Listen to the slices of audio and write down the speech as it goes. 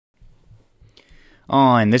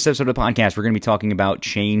On this episode of the podcast, we're going to be talking about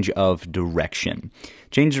change of direction.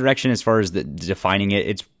 Change direction, as far as defining it,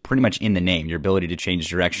 it's pretty much in the name. Your ability to change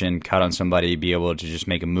direction, cut on somebody, be able to just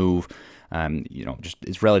make a move.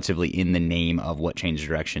 It's relatively in the name of what change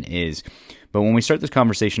direction is. But when we start this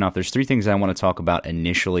conversation off, there's three things I want to talk about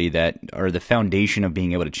initially that are the foundation of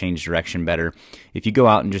being able to change direction better. If you go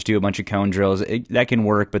out and just do a bunch of cone drills, that can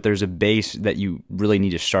work, but there's a base that you really need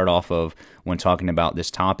to start off of when talking about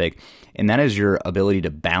this topic, and that is your ability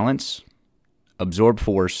to balance, absorb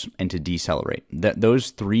force, and to decelerate. Those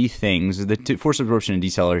three things, force absorption and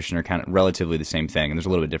deceleration are kind of relatively the same thing, and there's a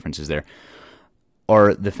little bit of differences there,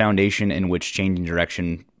 are the foundation in which changing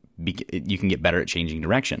direction, you can get better at changing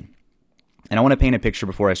direction. And I want to paint a picture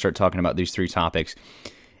before I start talking about these three topics.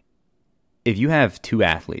 If you have two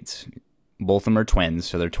athletes, both of them are twins,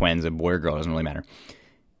 so they're twins, a boy or girl, doesn't really matter,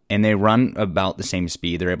 and they run about the same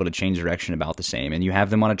speed, they're able to change direction about the same, and you have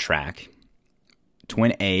them on a track,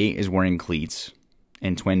 twin A is wearing cleats,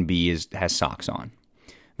 and twin B has socks on.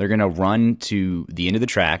 They're going to run to the end of the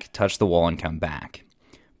track, touch the wall, and come back.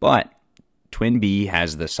 But twin B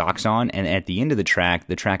has the socks on, and at the end of the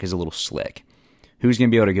track is a little slick. Who's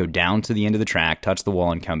going to be able to go down to the end of the track, touch the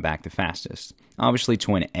wall, and come back the fastest? Obviously,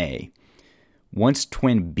 twin A. Once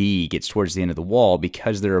twin B gets towards the end of the wall,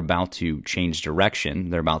 because they're about to change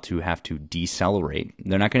direction, they're about to have to decelerate.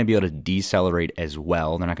 They're not going to be able to decelerate as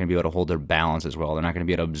well. They're not going to be able to hold their balance as well. They're not going to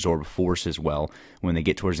be able to absorb force as well when they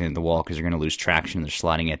get towards the end of the wall because they're going to lose traction. They're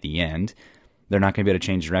sliding at the end. They're not going to be able to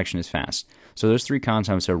change direction as fast. So those three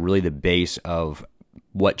concepts are really the base of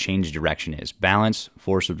what change direction is: balance,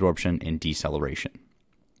 force absorption, and deceleration.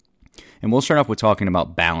 And we'll start off with talking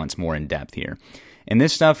about balance more in depth here. And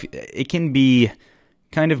this stuff, it can be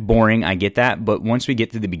kind of boring, I get that, but once we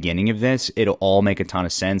get to the beginning of this, it'll all make a ton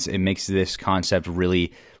of sense. It makes this concept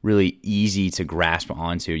really, really easy to grasp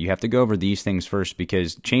onto. You have to go over these things first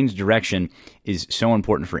because change direction is so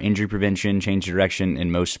important for injury prevention. Change direction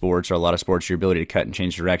in most sports, or a lot of sports, your ability to cut and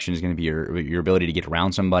change direction is going to be your ability to get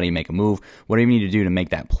around somebody, make a move, whatever you need to do to make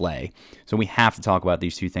that play. So we have to talk about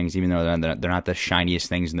these two things, even though they're not the shiniest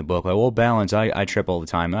things in the book. Like, well, balance, I trip all the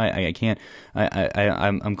time. I can't,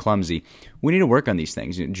 I'm clumsy. We need to work on these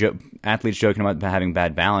things. Athletes joking about having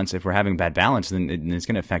bad balance. If we're having bad balance, then it's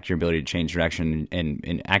going to affect your ability to change direction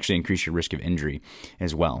and actually increase your risk of injury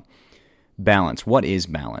as well. Balance. What is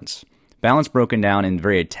balance? Balance, broken down in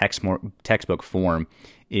very textbook form,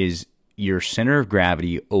 is your center of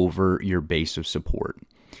gravity over your base of support.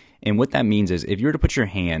 And what that means is if you were to put your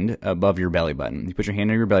hand above your belly button, you put your hand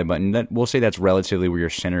on your belly button, we'll say that's relatively where your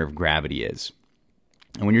center of gravity is.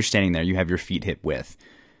 And when you're standing there, you have your feet hip width.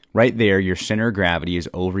 Right there, your center of gravity is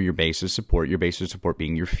over your base of support, your base of support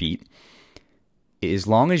being your feet. As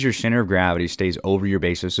long as your center of gravity stays over your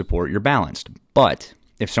base of support, you're balanced. But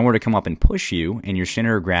if someone were to come up and push you, and your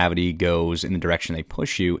center of gravity goes in the direction they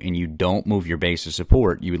push you, and you don't move your base of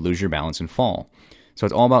support, you would lose your balance and fall. So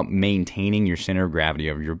it's all about maintaining your center of gravity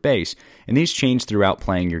over your base. And these change throughout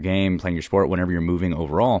playing your game, playing your sport, whenever you're moving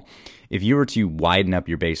overall. If you were to widen up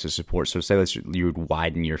your base of support, so say you would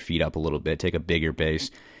widen your feet up a little bit, take a bigger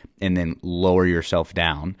base, and then lower yourself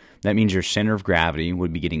down, that means your center of gravity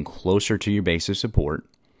would be getting closer to your base of support.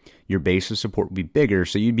 Your base of support would be bigger,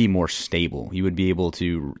 so you'd be more stable. You would be able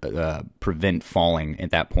to prevent falling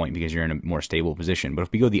at that point because you're in a more stable position. But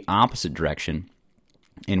if we go the opposite direction,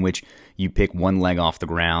 in which you pick one leg off the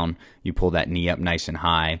ground, you pull that knee up nice and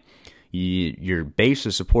high, your base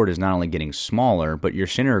of support is not only getting smaller, but your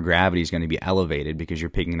center of gravity is going to be elevated because you're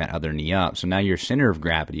picking that other knee up. So now your center of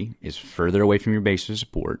gravity is further away from your base of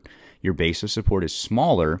support. Your base of support is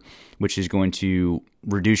smaller, which is going to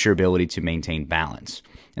reduce your ability to maintain balance.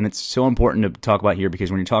 And it's so important to talk about here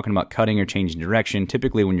because when you're talking about cutting or changing direction,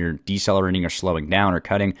 typically when you're decelerating or slowing down or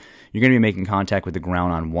cutting, you're going to be making contact with the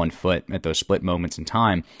ground on one foot at those split moments in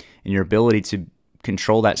time. And your ability to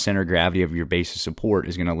control that center of gravity of your base of support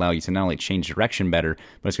is going to allow you to not only change direction better,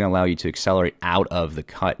 but it's going to allow you to accelerate out of the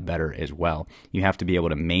cut better as well. You have to be able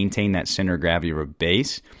to maintain that center of gravity of a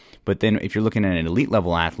base. But then if you're looking at an elite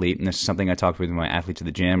level athlete, and this is something I talked with my athletes at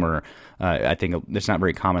the gym, or I think it's not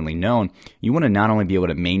very commonly known, you want to not only be able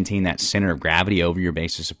to maintain that center of gravity over your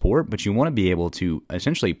base of support, but you want to be able to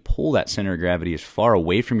essentially pull that center of gravity as far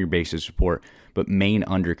away from your base of support, but main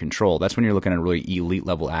under control. That's when you're looking at a really elite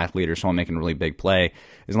level athlete or someone making a really big play,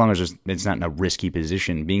 as long as it's not in a risky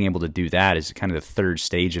position. Being able to do that is kind of the third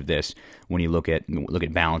stage of this when you look at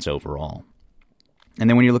balance overall. And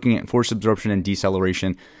then when you're looking at force absorption and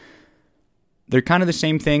deceleration, They're kind of the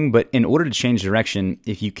same thing, but in order to change direction,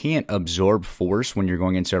 if you can't absorb force when you're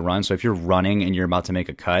going into a run, so if you're running and you're about to make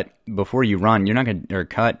a cut, before you run, you're not going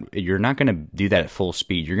to do that at full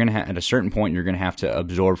speed. You're going to at a certain point, you're going to have to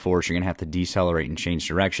absorb force. You're going to have to decelerate and change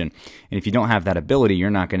direction. And if you don't have that ability, you're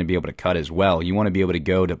not going to be able to cut as well. You want to be able to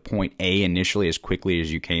go to point A initially as quickly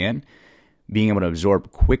as you can, being able to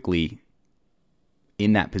absorb quickly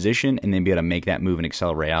in that position, and then be able to make that move and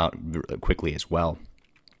accelerate out quickly as well.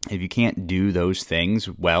 If you can't do those things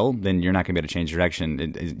well, then you're not going to be able to change direction.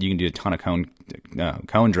 You can do a ton of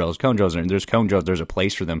cone drills. There's cone drills. There's a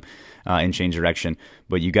place for them in change direction,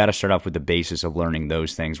 but you got to start off with the basis of learning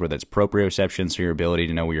those things, whether it's proprioception, so your ability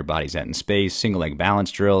to know where your body's at in space, single leg balance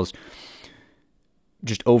drills.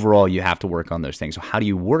 Just overall, you have to work on those things. So how do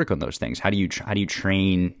you work on those things? How do you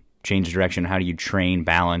train change direction? How do you train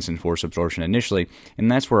balance and force absorption initially?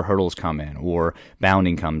 And that's where hurdles come in, or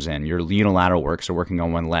bounding comes in. Your unilateral work, so working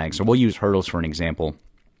on one leg. So we'll use hurdles for an example.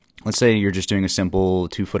 Let's say you're just doing a simple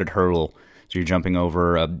 2-footed hurdle. So you're jumping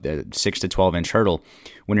over a 6 to 12 inch hurdle.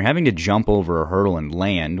 When you're having to jump over a hurdle and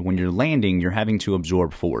land, when you're landing, you're having to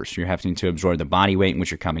absorb force. You're having to absorb the body weight in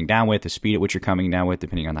which you're coming down with, the speed at which you're coming down with,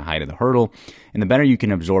 depending on the height of the hurdle. And the better you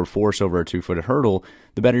can absorb force over a 2-footed hurdle,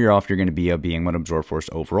 the better you're off you're going to be of being able to absorb force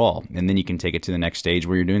overall. And then you can take it to the next stage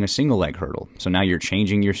where you're doing a single leg hurdle. So now you're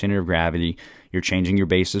changing your center of gravity, you're changing your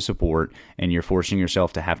base of support, and you're forcing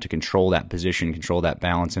yourself to have to control that position, control that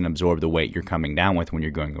balance, and absorb the weight you're coming down with when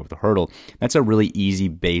you're going over the hurdle. That's a really easy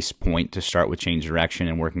base point to start with change direction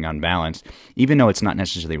and working on balance. Even though it's not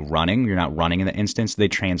necessarily running, you're not running in the instance, they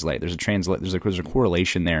translate. There's a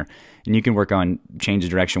correlation there. And you can work on change of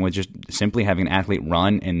direction with just simply having an athlete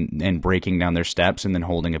run and breaking down their steps and then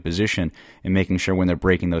holding a position and making sure when they're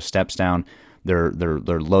breaking those steps down, they're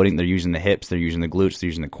loading, they're using the hips, they're using the glutes, they're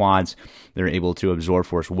using the quads, they're able to absorb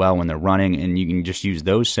force well when they're running. And you can just use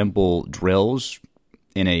those simple drills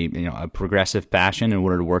in a progressive fashion in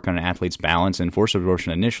order to work on an athlete's balance and force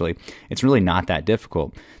absorption initially. It's really not that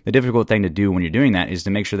difficult. The difficult thing to do when you're doing that is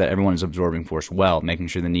to make sure that everyone is absorbing force well, making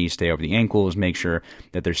sure the knees stay over the ankles, make sure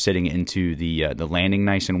that they're sitting into the landing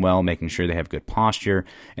nice and well, making sure they have good posture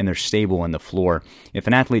and they're stable in the floor. If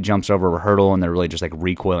an athlete jumps over a hurdle and they're really just like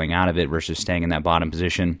recoiling out of it versus staying in that bottom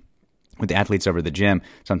position, with the athletes over the gym,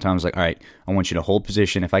 sometimes like, all right, I want you to hold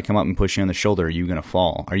position. If I come up and push you on the shoulder, are you going to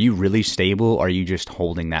fall? Are you really stable? Or are you just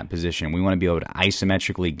holding that position? We want to be able to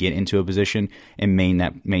isometrically get into a position and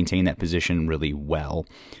maintain that position really well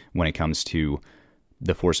when it comes to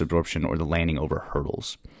the force absorption or the landing over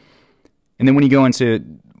hurdles. And then when you go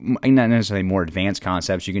into not necessarily more advanced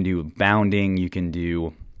concepts, you can do bounding, you can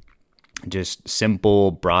do just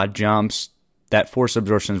simple broad jumps. That force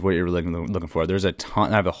absorption is what you're looking for. There's a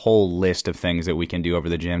ton. I have a whole list of things that we can do over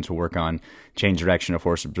the gym to work on change direction of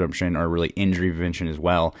force absorption or really injury prevention as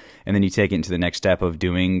well. And then you take it into the next step of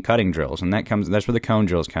doing cutting drills, and that's where the cone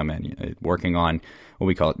drills come in. Working on what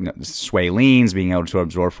we call sway leans, being able to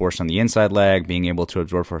absorb force on the inside leg, being able to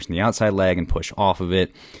absorb force on the outside leg and push off of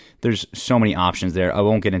it. There's so many options there. I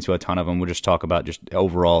won't get into a ton of them. We'll just talk about just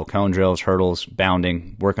overall cone drills, hurdles,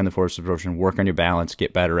 bounding, work on the force absorption, work on your balance,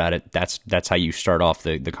 get better at it. That's how you start off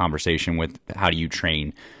the conversation with how do you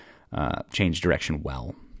train change direction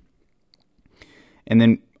well. And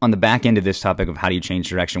then on the back end of this topic of how do you change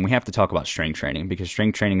direction, we have to talk about strength training, because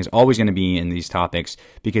strength training is always going to be in these topics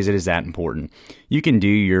because it is that important. You can do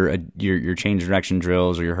your change direction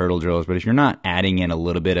drills or your hurdle drills, but if you're not adding in a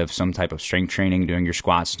little bit of some type of strength training, doing your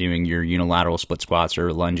squats, doing your unilateral split squats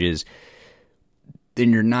or lunges,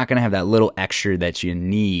 then you're not going to have that little extra that you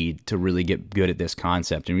need to really get good at this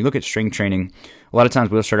concept. And we look at strength training, a lot of times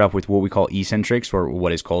we'll start off with what we call eccentrics, or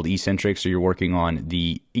what is called eccentrics. So you're working on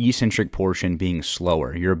the eccentric portion being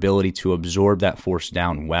slower, your ability to absorb that force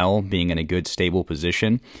down well, being in a good stable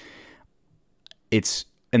position. It's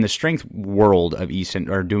in the strength world of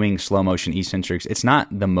doing slow motion eccentrics, it's not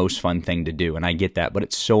the most fun thing to do, and I get that, but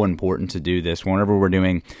it's so important to do this. Whenever we're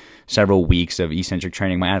doing several weeks of eccentric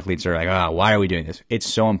training, my athletes are like, why are we doing this? It's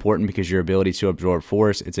so important because your ability to absorb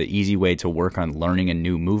force, it's an easy way to work on learning a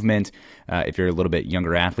new movement. If you're a little bit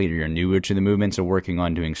younger athlete or you're newer to the movement, so working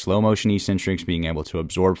on doing slow motion eccentrics, being able to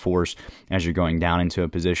absorb force as you're going down into a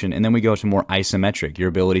position. And then we go to more isometric, your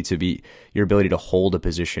ability to hold a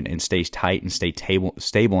position and stay tight and stay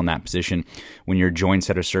stable in that position when your joints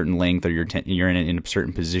at a certain length or you're in a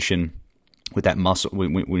certain position with that muscle,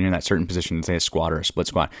 when you're in that certain position, let's say a squat or a split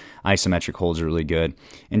squat. Isometric holds are really good.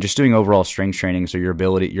 And just doing overall strength training, so your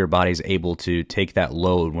body's able to take that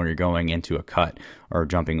load when you're going into a cut or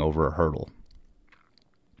jumping over a hurdle.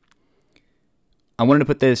 I wanted to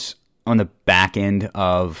put this on the back end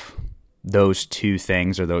of those two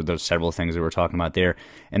things, or those several things that we're talking about there,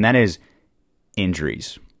 and that is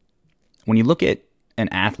injuries. When you look at an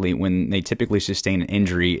athlete, when they typically sustain an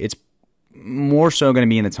injury, it's more so going to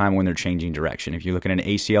be in the time when they're changing direction. If you look at an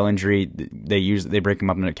ACL injury, they break them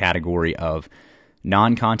up into a category of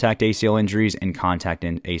non-contact ACL injuries and contact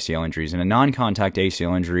ACL injuries. And a non-contact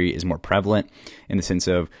ACL injury is more prevalent in the sense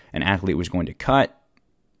of an athlete was going to cut,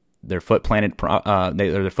 their foot planted,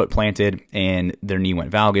 their foot planted, and their knee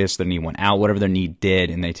went valgus, their knee went out, whatever their knee did,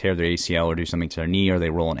 and they tear their ACL or do something to their knee, or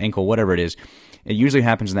they roll an ankle, whatever it is. It usually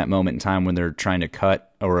happens in that moment in time when they're trying to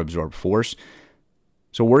cut or absorb force.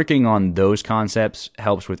 So working on those concepts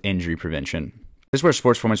helps with injury prevention. This is where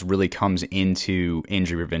sports performance really comes into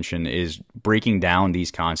injury prevention, is breaking down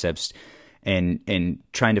these concepts and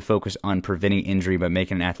trying to focus on preventing injury by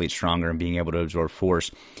making an athlete stronger and being able to absorb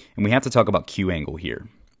force. And we have to talk about Q angle here.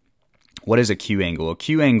 What is a Q angle? A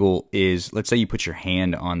Q angle is, let's say you put your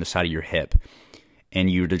hand on the side of your hip and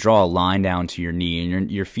you were to draw a line down to your knee,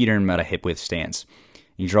 and your feet are in about a hip width stance.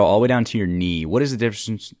 You draw all the way down to your knee. What is the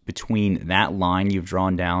difference between that line you've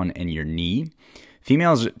drawn down and your knee?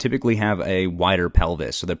 Females typically have a wider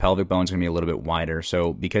pelvis, so their pelvic bone is going to be a little bit wider.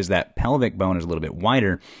 So because that pelvic bone is a little bit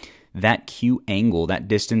wider, that Q angle, that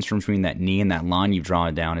distance from between that knee and that line you've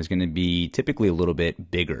drawn down, is going to be typically a little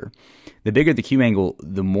bit bigger. The bigger the Q angle,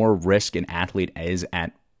 the more risk an athlete is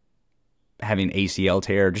at having an ACL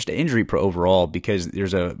tear, just an injury overall, because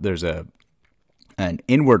there's an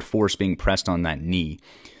inward force being pressed on that knee.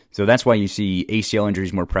 So that's why you see ACL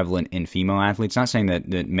injuries more prevalent in female athletes. Not saying that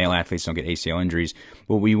male athletes don't get ACL injuries,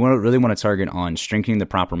 but we really want to target on strengthening the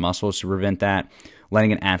proper muscles to prevent that,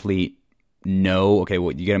 letting an athlete know, okay,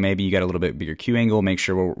 well, you got a little bit bigger Q angle. Make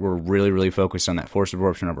sure we're really focused on that force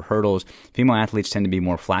absorption over hurdles. Female athletes tend to be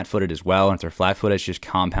more flat-footed as well. And if they're flat-footed, it's just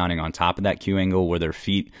compounding on top of that Q angle, where their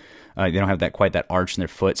feet, they don't have quite that arch in their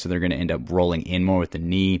foot, so they're going to end up rolling in more with the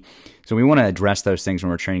knee. So we want to address those things when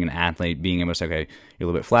we're training an athlete, being able to say, okay, you're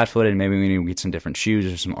a little bit flat-footed, maybe we need to get some different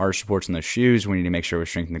shoes or some arch supports in those shoes. We need to make sure we're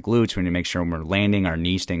strengthening the glutes. We need to make sure when we're landing, our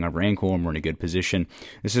knee staying over our ankle, and we're in a good position.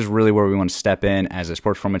 This is really where we want to step in as a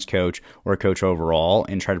sports performance coach or a coach overall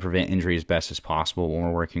and try to prevent injury as best as possible when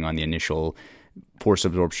we're working on the initial force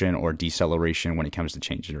absorption or deceleration when it comes to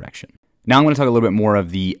change of direction. Now I'm going to talk a little bit more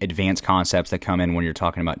of the advanced concepts that come in when you're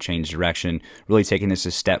talking about change direction, really taking this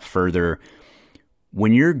a step further.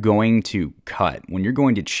 When you're going to cut, when you're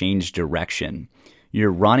going to change direction,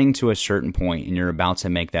 you're running to a certain point and you're about to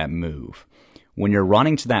make that move. When you're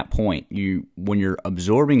running to that point, when you're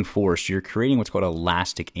absorbing force, you're creating what's called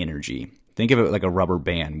elastic energy. Think of it like a rubber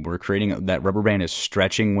band. We're creating that rubber band is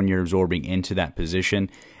stretching when you're absorbing into that position,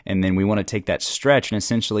 and then we want to take that stretch and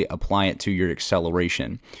essentially apply it to your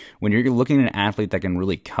acceleration. When you're looking at an athlete that can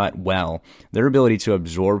really cut well, their ability to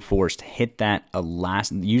absorb force, to hit that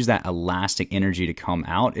use that elastic energy to come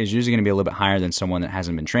out is usually going to be a little bit higher than someone that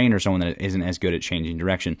hasn't been trained or someone that isn't as good at changing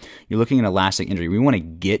direction. You're looking at elastic energy. We want to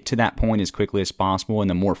get to that point as quickly as possible, and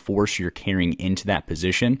the more force you're carrying into that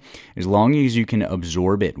position, as long as you can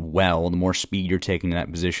absorb it well, the more speed you're taking to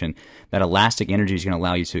that position, that elastic energy is going to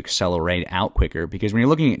allow you to accelerate out quicker. Because when you're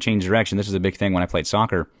looking at change direction, this is a big thing when I played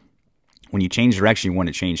soccer. When you change direction, you want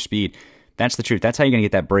to change speed. That's the truth. That's how you're going to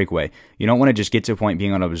get that breakaway. You don't want to just get to a point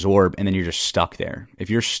being able to absorb and then you're just stuck there. If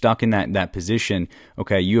you're stuck in that position,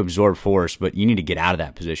 okay, you absorb force, but you need to get out of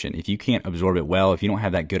that position. If you can't absorb it well, if you don't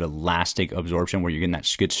have that good elastic absorption where you're getting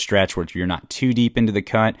that good stretch where you're not too deep into the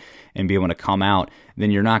cut and be able to come out,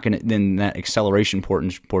 then then that acceleration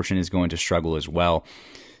portion is going to struggle as well.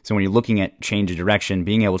 So when you're looking at change of direction,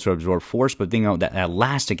 being able to absorb force, but being able that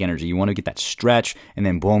elastic energy, you want to get that stretch and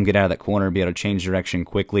then boom, get out of that corner, be able to change direction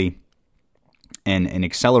quickly and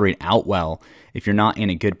accelerate out well. If you're not in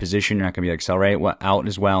a good position, you're not going to be able to accelerate out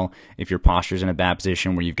as well. If your posture's in a bad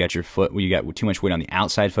position where you've got your foot, where you got too much weight on the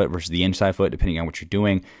outside foot versus the inside foot, depending on what you're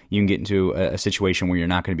doing, you can get into a situation where you're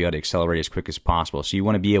not going to be able to accelerate as quick as possible. So you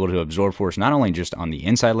want to be able to absorb force not only just on the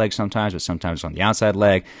inside leg sometimes, but sometimes on the outside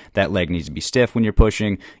leg. That leg needs to be stiff when you're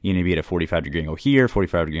pushing. You need to be at a 45-degree angle here,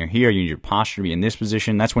 45-degree angle here. You need your posture to be in this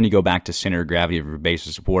position. That's when you go back to center of gravity of your base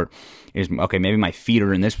of support. Is okay, maybe my feet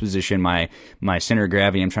are in this position, my center of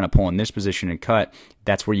gravity, I'm trying to pull in this position and cut.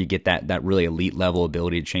 That's where you get that really elite level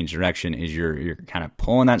ability to change direction, is you're kind of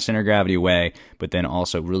pulling that center of gravity away, but then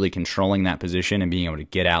also really controlling that position and being able to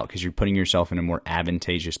get out, because you're putting yourself in a more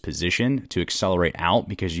advantageous position to accelerate out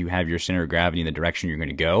because you have your center of gravity in the direction you're going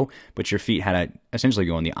to go, but your feet had to essentially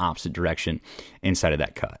go in the opposite direction inside of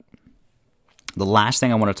that cut. The last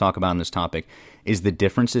thing I want to talk about on this topic is the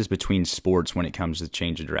differences between sports when it comes to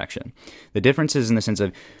change of direction. The differences in the sense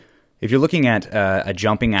of, If you're looking at a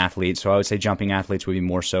jumping athlete, so I would say jumping athletes would be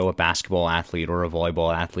more so a basketball athlete or a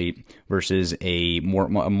volleyball athlete versus a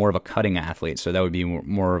more of a cutting athlete. So that would be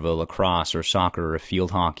more of a lacrosse or soccer or a field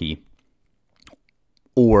hockey.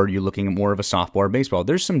 Or you're looking at more of a softball or baseball.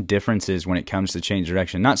 There's some differences when it comes to change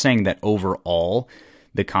direction. Not saying that overall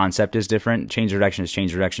the concept is different. Change direction is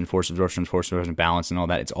change direction, force absorption, balance, and all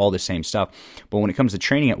that. It's all the same stuff. But when it comes to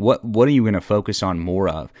training it, what are you going to focus on more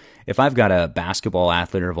of? If I've got a basketball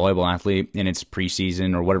athlete or a volleyball athlete and it's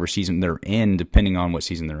preseason or whatever season they're in, depending on what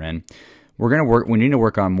season they're in, we need to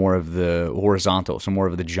work on more of the horizontal, so more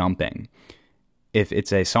of the jumping. If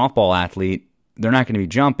it's a softball athlete, they're not going to be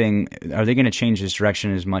jumping. Are they going to change this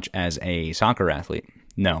direction as much as a soccer athlete?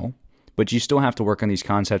 No. But you still have to work on these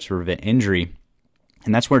concepts to prevent injury.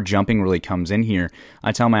 And that's where jumping really comes in here.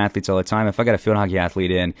 I tell my athletes all the time, if I got a field hockey athlete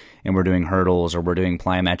in and we're doing hurdles or we're doing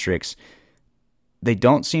plyometrics, they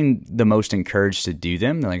don't seem the most encouraged to do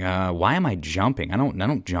them. They're like, why am I jumping? I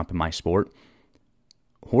don't jump in my sport.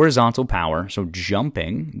 Horizontal power, so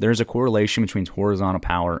jumping, there's a correlation between horizontal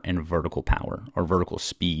power and vertical power or vertical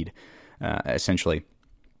speed, essentially.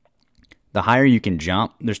 The higher you can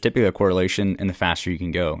jump, there's typically a correlation, and the faster you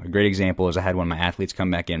can go. A great example is I had one of my athletes come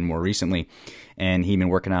back in more recently, and he'd been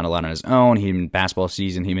working out a lot on his own. He'd been basketball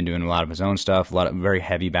season. He'd been doing a lot of his own stuff, a lot of very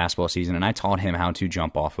heavy basketball season, and I taught him how to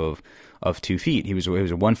jump off of 2 feet. He was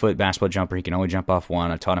a 1 foot basketball jumper. He can only jump off 1.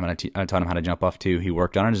 I taught him how to jump off 2. He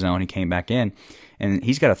worked on his own. He came back in, and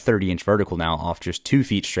he's got a 30-inch vertical now off just 2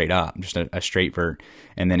 feet straight up, just a straight vert.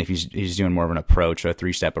 And then if he's doing more of an approach, a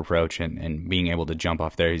 3-step approach, and being able to jump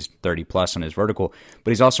off there, he's 30 plus on his vertical.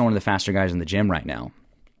 But he's also one of the faster guys in the gym right now.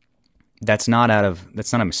 That's not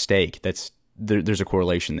a mistake. There's a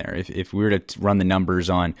correlation there. If we were to run the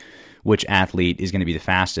numbers on which athlete is going to be the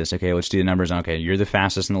fastest, okay, let's do the numbers on, okay, you're the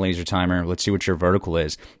fastest in the laser timer, let's see what your vertical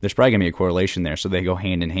is. There's probably going to be a correlation there, so they go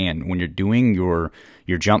hand in hand. When you're doing your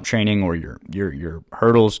jump training or your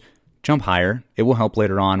hurdles, jump higher. It will help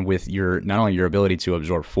later on with not only your ability to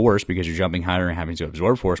absorb force because you're jumping higher and having to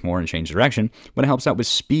absorb force more and change direction, but it helps out with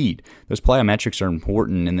speed. Those plyometrics are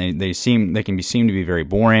important, and they seem to be very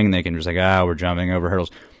boring. They can just we're jumping over hurdles.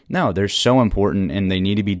 No, they're so important, and they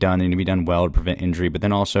need to be done. They need to be done well to prevent injury, but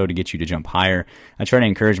then also to get you to jump higher. I try to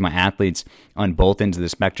encourage my athletes on both ends of the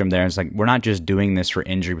spectrum there. It's like, we're not just doing this for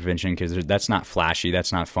injury prevention because that's not flashy.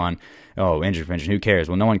 That's not fun. Oh, injury prevention, who cares?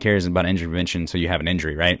 Well, no one cares about injury prevention until you have an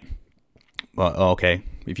injury, right? Well, okay,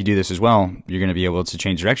 if you do this as well, you're going to be able to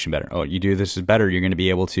change direction better. Oh, you do this is better, you're going to be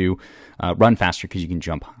able to run faster because you can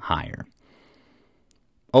jump higher.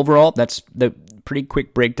 Overall, that's the pretty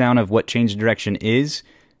quick breakdown of what change of direction is.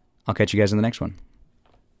 I'll catch you guys in the next one.